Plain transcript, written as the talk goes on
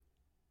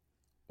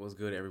What's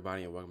good,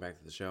 everybody, and welcome back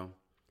to the show.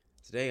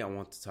 Today, I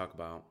want to talk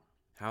about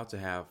how to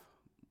have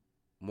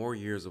more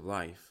years of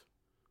life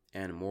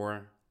and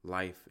more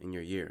life in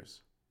your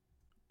years,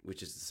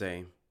 which is to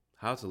say,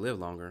 how to live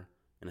longer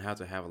and how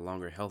to have a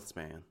longer health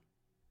span.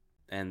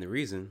 And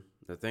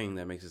the thing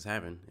that makes this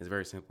happen is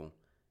very simple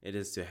it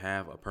is to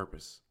have a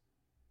purpose.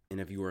 And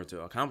if you were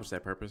to accomplish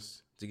that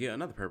purpose, to get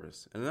another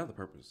purpose, and another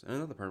purpose, and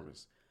another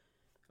purpose,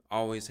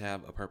 always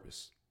have a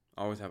purpose,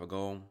 always have a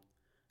goal,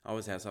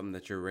 always have something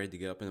that you're ready to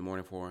get up in the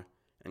morning for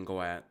and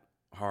go at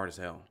hard as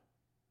hell.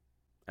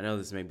 I know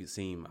this may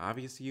seem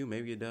obvious to you.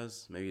 Maybe it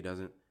does. Maybe it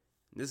doesn't.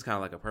 This is kind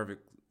of like a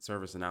perfect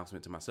service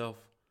announcement to myself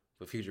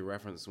for future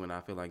reference when I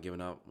feel like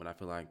giving up, when I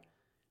feel like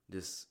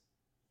just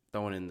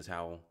throwing in the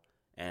towel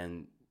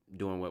and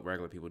doing what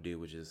regular people do,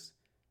 which is,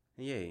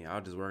 yay, I'll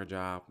just work a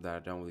job that I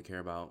don't really care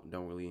about,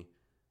 don't really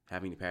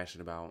have any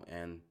passion about,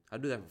 and I'll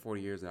do that for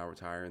 40 years and I'll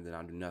retire and then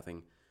I'll do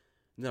nothing.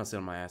 And then I'll sit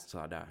on my ass until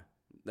I die.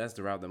 That's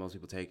the route that most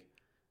people take.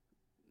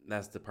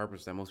 That's the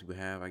purpose that most people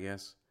have, I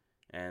guess.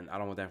 And I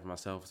don't want that for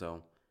myself.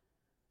 So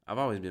I've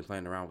always been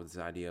playing around with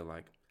this idea of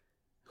like,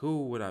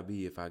 who would I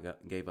be if I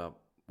gave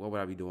up? What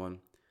would I be doing?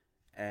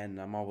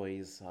 And I'm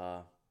always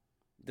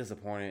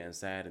disappointed and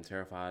sad and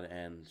terrified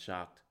and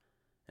shocked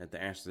at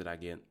the answers that I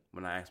get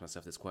when I ask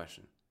myself this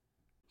question.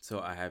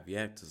 So I have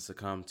yet to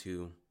succumb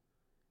to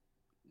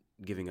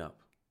giving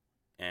up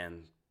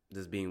and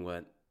just being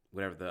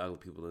whatever the other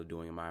people are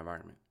doing in my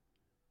environment.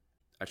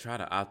 I try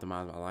to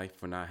optimize my life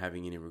for not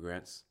having any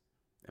regrets.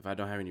 If I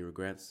don't have any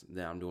regrets,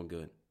 then I'm doing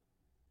good,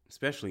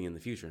 especially in the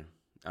future.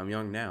 I'm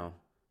young now.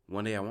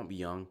 One day I won't be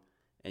young.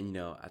 And,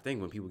 I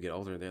think when people get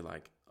older, they're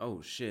like,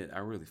 oh, shit, I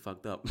really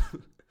fucked up.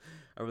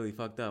 I really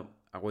fucked up.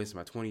 I wasted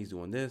my 20s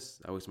doing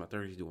this. I wasted my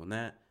 30s doing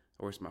that.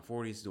 I wasted my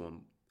 40s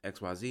doing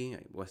XYZ.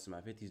 I wasted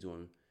my 50s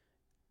doing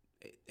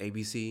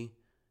ABC.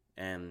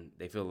 And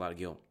they feel a lot of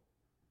guilt.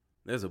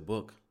 There's a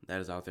book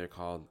that is out there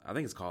called, I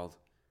think it's called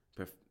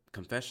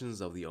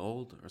Confessions of the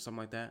Old or something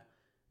like that.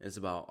 It's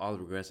about all the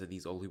regrets that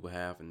these old people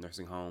have in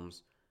nursing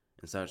homes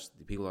and such.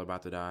 The people are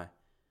about to die,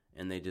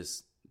 and they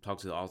just talk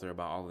to the author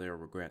about all of their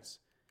regrets.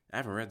 I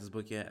haven't read this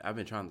book yet. I've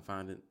been trying to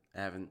find it.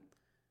 I haven't.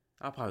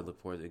 I'll probably look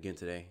for it again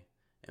today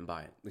and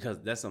buy it because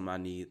that's something I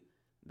need,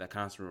 that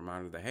constant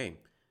reminder that, hey,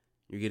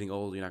 you're getting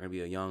old. You're not going to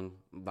be a young,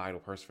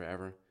 vital person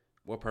forever.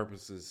 What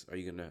purposes are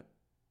you going to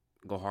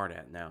go hard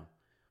at now?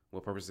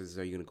 What purposes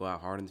are you going to go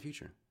out hard in the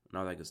future? And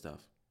all that good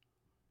stuff.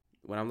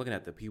 When I'm looking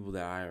at the people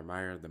that I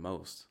admire the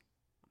most,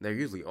 they're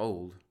usually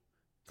old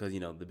because,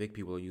 the big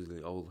people are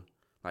usually old.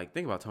 Like,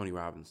 think about Tony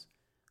Robbins.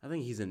 I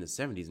think he's in his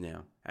 70s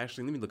now.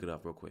 Actually, let me look it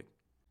up real quick.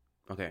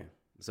 Okay,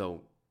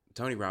 so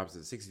Tony Robbins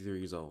is 63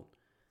 years old.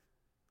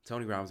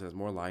 Tony Robbins has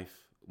more life,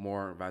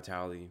 more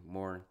vitality,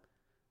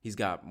 he's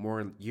got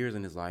more years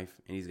in his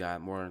life, and he's got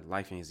more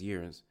life in his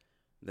years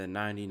than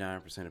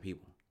 99% of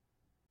people.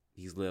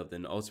 He's lived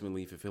an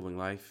ultimately fulfilling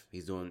life.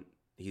 He's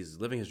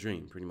living his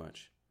dream, pretty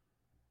much.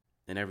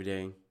 And every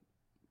day,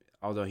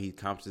 although he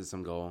accomplishes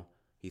some goal,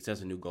 he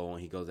sets a new goal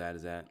and he goes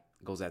at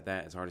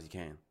that as hard as he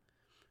can.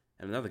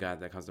 And another guy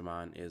that comes to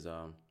mind is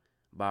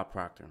Bob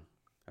Proctor.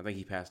 I think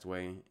he passed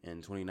away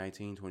in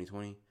 2019,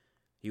 2020.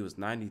 He was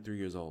 93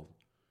 years old.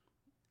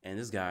 And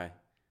this guy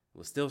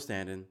was still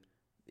standing.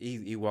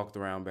 He walked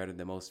around better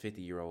than most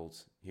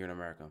 50-year-olds here in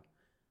America.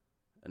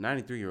 A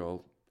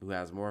 93-year-old who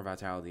has more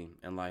vitality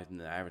and life than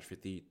the average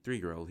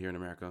 53-year-old here in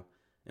America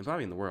and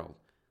probably in the world.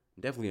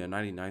 Definitely a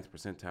 99th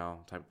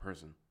percentile type of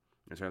person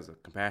in terms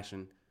of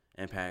compassion,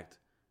 impact,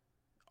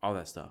 all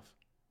that stuff.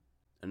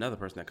 Another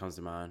person that comes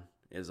to mind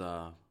is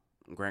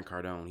Grant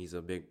Cardone. He's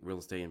a big real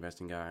estate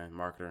investing guy,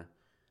 marketer.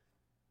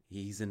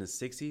 He's in his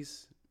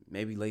 60s,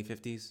 maybe late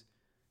 50s.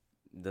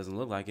 Doesn't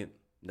look like it,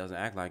 doesn't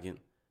act like it.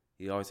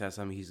 He always has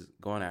something he's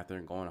going after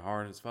and going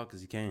hard as fuck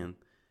as he can.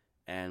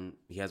 And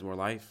he has more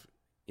life.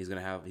 He's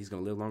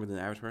gonna live longer than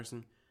the average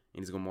person,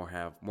 and he's gonna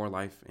have more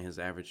life in his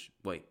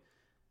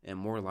and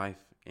more life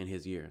in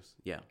his years.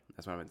 Yeah,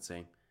 that's what I meant to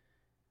say.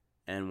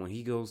 And when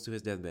he goes to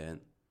his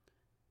deathbed,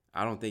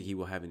 I don't think he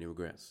will have any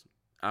regrets.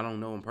 I don't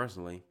know him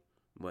personally,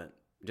 but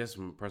just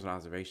from personal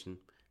observation,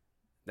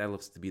 that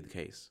looks to be the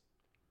case.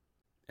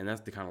 And that's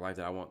the kind of life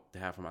that I want to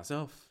have for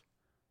myself.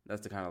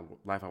 That's the kind of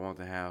life I want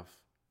to have,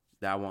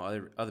 that I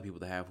want other people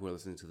to have who are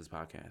listening to this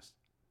podcast.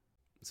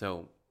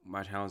 So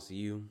my challenge to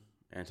you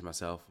and to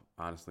myself,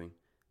 honestly,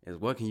 is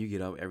what can you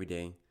get up every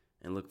day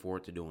and look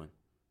forward to doing?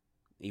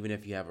 Even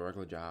if you have a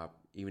regular job,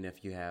 even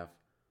if you have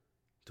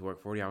to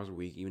work 40 hours a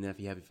week, even if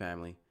you have a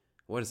family,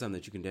 what is something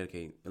that you can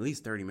dedicate at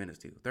least 30 minutes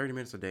to? 30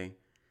 minutes a day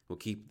will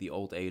keep the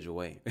old age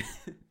away.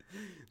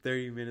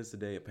 30 minutes a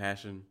day of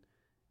passion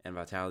and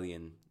vitality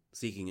and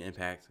seeking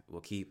impact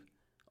will keep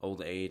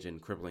old age and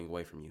crippling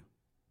away from you.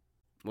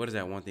 What is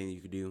that one thing that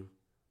you could do?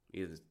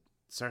 Either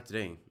start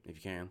today if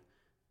you can.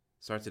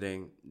 Start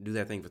today, do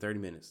that thing for 30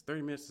 minutes.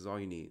 30 minutes is all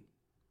you need.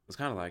 It's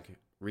kind of like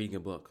reading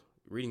a book.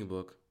 Reading a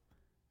book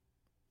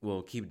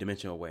will keep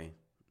dementia away.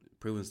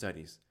 Proven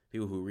studies.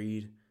 People who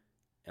read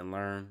and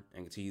learn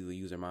and continue to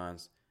use their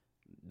minds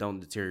don't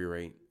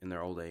deteriorate in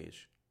their old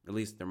age. At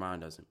least their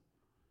mind doesn't.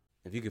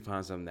 if you could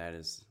find something that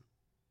is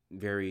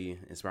very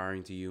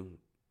inspiring to you,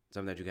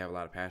 something that you have a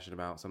lot of passion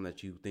about, something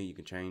that you think you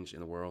can change in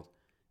the world,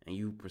 and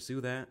you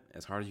pursue that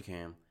as hard as you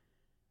can,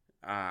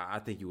 I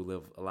think you will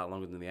live a lot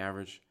longer than the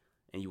average,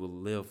 and you will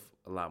live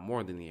a lot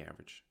more than the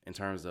average in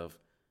terms of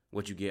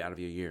what you get out of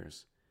your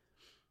years.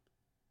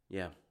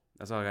 Yeah,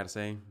 that's all I got to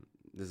say.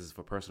 This is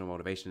for personal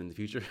motivation in the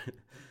future,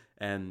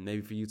 and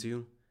maybe for you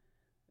too.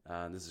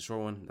 This is a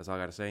short one. That's all I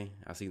got to say.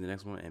 I'll see you in the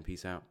next one, and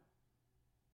peace out.